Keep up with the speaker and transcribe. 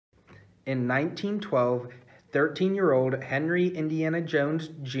In 1912, 13-year-old Henry Indiana Jones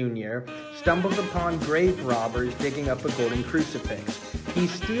Jr. stumbles upon grave robbers digging up a golden crucifix. He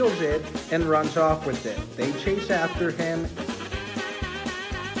steals it and runs off with it. They chase after him.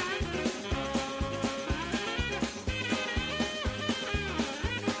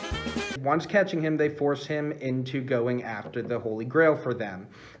 Once catching him, they force him into going after the Holy Grail for them.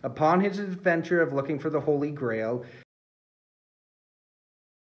 Upon his adventure of looking for the Holy Grail,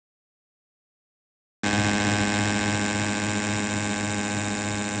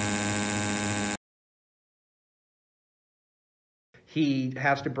 he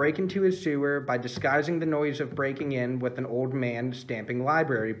has to break into his sewer by disguising the noise of breaking in with an old man stamping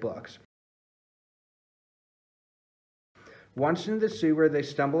library books. Once in the sewer, they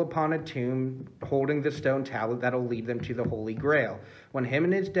stumble upon a tomb holding the stone tablet that'll lead them to the Holy Grail. When him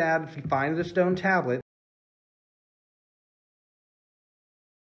and his dad find the stone tablet,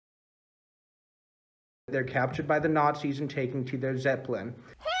 they're captured by the Nazis and taken to their Zeppelin.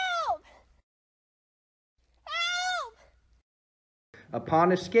 Help! Help!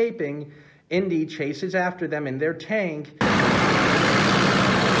 Upon escaping, Indy chases after them in their tank.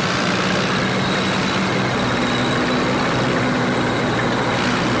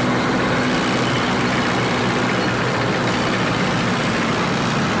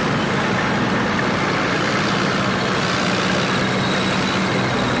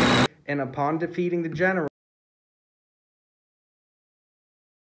 And upon defeating the general,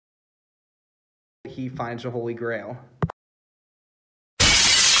 he finds the Holy Grail.